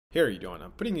Here you go.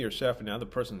 Putting yourself in another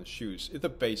person's shoes is the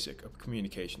basic of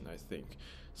communication, I think.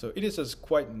 So it is as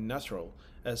quite natural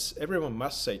as everyone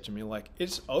must say to me, like,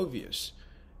 it's obvious.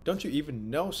 Don't you even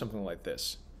know something like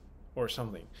this? Or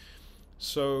something.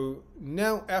 So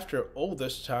now, after all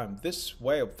this time, this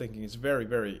way of thinking is very,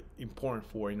 very important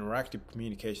for interactive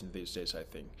communication these days, I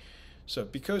think. So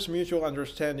because mutual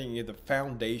understanding is the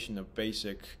foundation of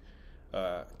basic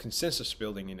consensus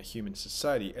building in a human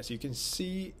society, as you can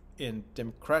see in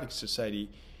democratic society,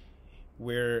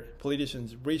 where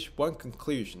politicians reach one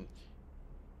conclusion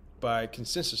by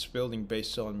consensus building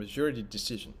based on majority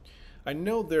decision. I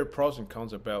know there are pros and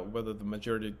cons about whether the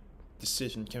majority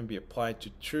decision can be applied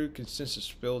to true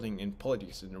consensus building in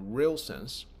politics in a real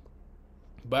sense,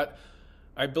 but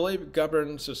I believe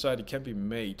governed society can be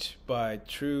made by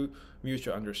true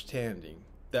mutual understanding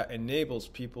that enables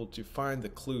people to find the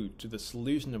clue to the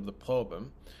solution of the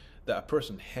problem that a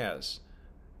person has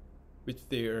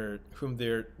with whom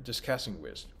they're discussing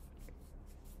with.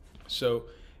 So,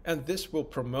 and this will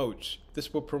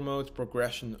promote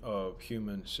progression of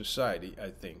human society, I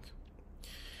think.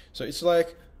 So it's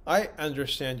like I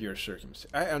understand your circumstance,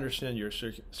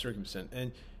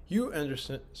 and you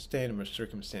understand my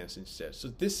circumstance instead. So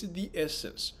this is the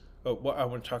essence of what I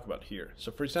want to talk about here.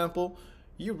 So for example,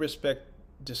 you respect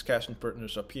discussion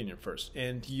partner's opinion first,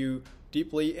 and you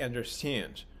deeply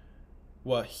understand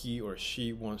what he or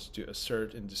she wants to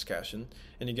assert in discussion,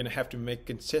 and you're going to have to make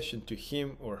concession to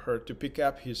him or her to pick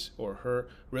up his or her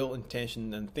real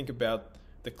intention and think about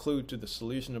the clue to the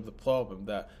solution of the problem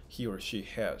that he or she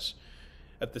has.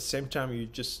 At the same time, you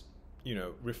just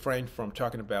refrain from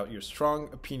talking about your strong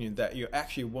opinion that you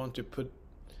actually want to put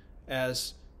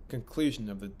as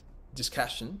conclusion of the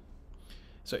discussion.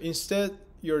 So instead,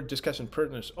 your discussion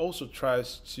partner also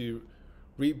tries to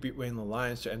read between the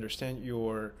lines to understand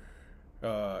your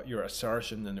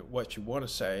assertion and what you want to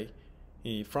say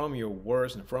from your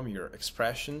words and from your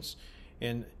expressions,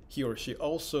 and he or she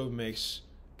also makes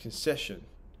concession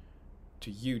to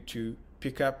you to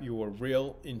pick up your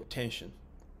real intention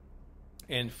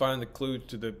and find the clue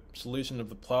to the solution of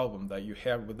the problem that you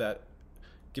have without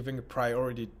giving a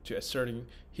priority to asserting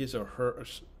his or her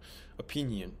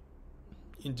opinion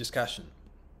in discussion.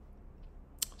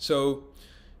 So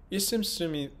it seems to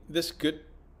me this good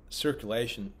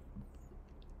circulation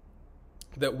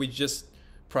that we just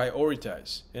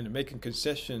prioritize and make a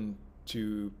concession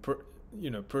to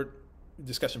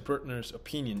discussion partners'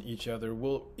 opinion each other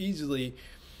will easily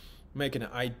make an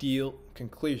ideal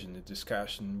conclusion in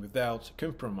discussion without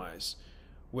compromise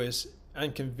with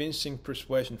unconvincing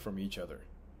persuasion from each other.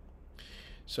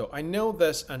 So I know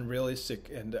that's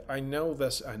unrealistic, and I know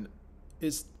this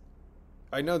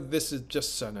is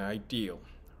just an ideal,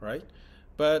 right?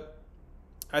 But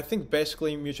I think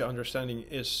basically mutual understanding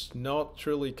is not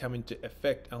truly coming to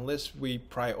effect unless we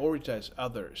prioritize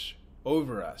others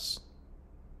over us.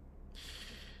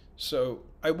 So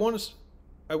I want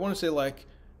to say, like,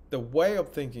 the way of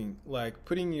thinking, like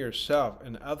putting yourself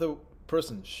in other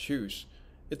person's shoes,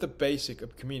 is the basic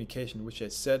of communication, which I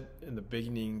said in the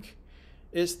beginning,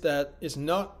 is that it's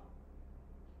not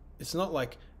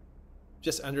like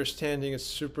just understanding a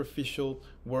superficial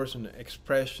words and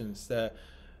expressions that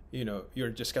your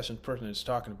discussion partner is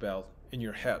talking about in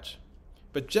your head,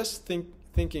 but just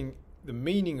thinking the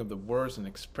meaning of the words and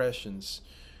expressions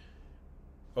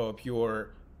of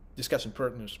your discussion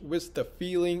partners with the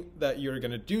feeling that you're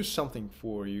going to do something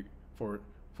for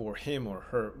him or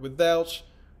her without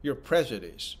your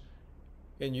prejudice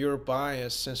and your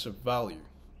biased sense of value.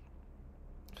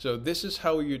 So this is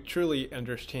how you truly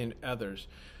understand others.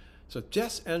 So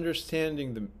just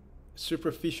understanding the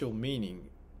superficial meaning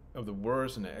of the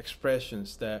words and the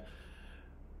expressions that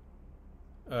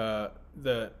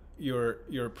your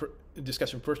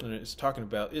discussion partner is talking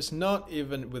about is not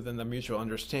even within the mutual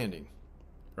understanding,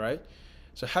 right?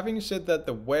 So having said that,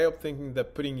 the way of thinking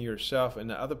that putting yourself in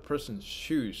the other person's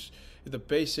shoes is the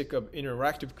basic of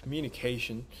interactive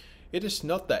communication, it is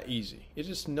not that easy. It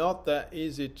is not that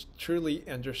easy to truly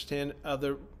understand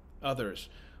others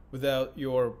without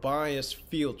your bias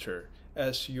filter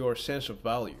as your sense of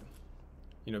value.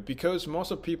 Because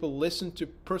most of people listen to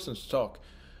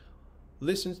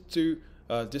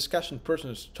discussion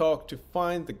persons talk to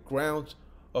find the ground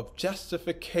of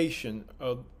justification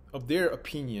of their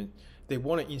opinion they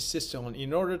want to insist on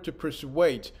in order to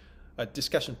persuade a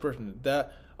discussion person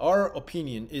that our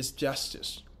opinion is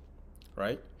justice,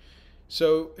 right?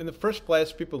 So in the first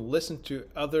place, people listen to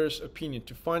others' opinion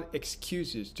to find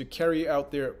excuses to carry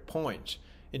out their point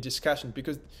in discussion,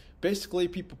 because basically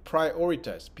people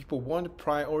want to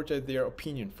prioritize their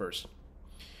opinion first.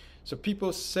 So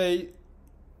people say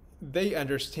they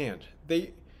understand,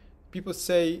 people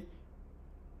say,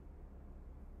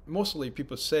 mostly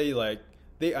people say like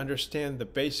they understand the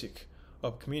basic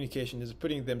of communication is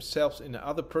putting themselves in the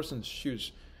other person's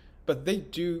shoes, but they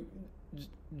do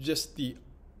just the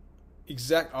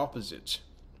exact opposite.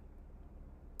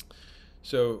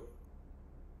 So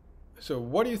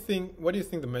what do you think? What do you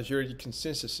think the majority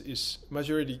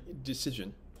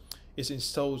decision is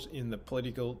installed in the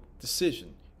political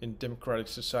decision in democratic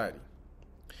society?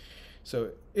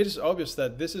 So it is obvious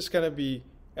that this is going to be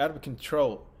out of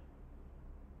control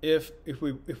if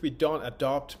we don't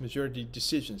adopt majority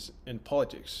decisions in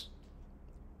politics,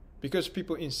 because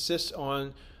people insist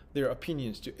on their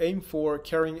opinions to aim for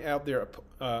carrying out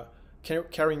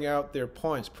their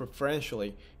points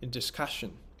preferentially in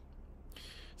discussion.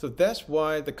 So that's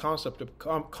why the concept of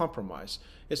compromise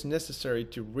is necessary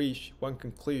to reach one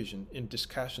conclusion in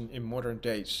discussion in modern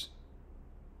days.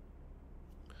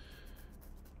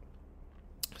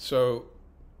 So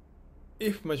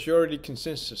if majority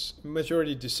consensus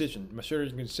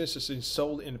is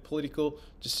sold in political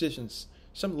decisions,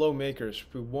 some lawmakers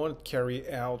who won't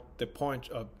carry out the point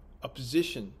of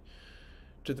opposition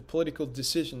to the political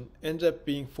decision end up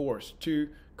being forced to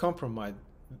compromise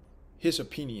his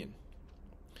opinion.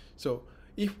 So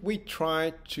if we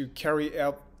try to carry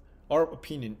out our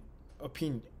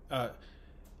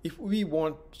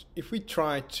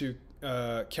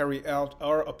carry out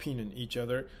our opinion each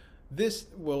other, this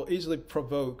will easily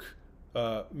provoke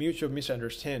mutual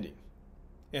misunderstanding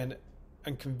and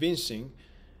unconvincing,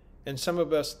 and some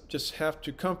of us just have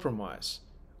to compromise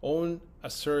on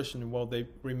assertion while they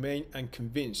remain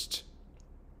unconvinced.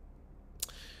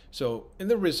 So in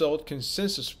the result,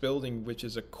 consensus building, which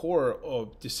is a core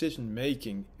of decision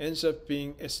making, ends up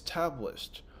being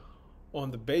established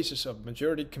on the basis of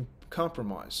majority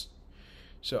compromise.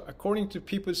 So according to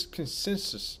people's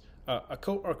consensus,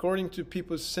 according to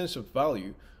people's sense of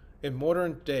value, in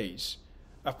modern days,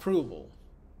 approval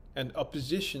and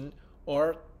opposition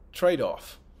are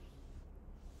trade-off.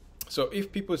 So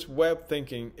if people's way of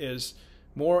thinking is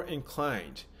more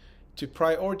inclined to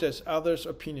prioritize others'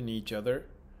 opinion each other,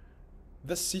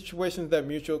 the situation that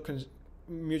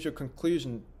mutual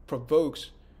conclusion provokes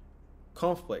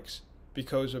conflicts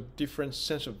because of different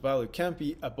sense of value can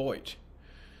be avoided.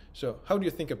 So how do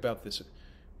you think about this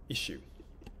issue?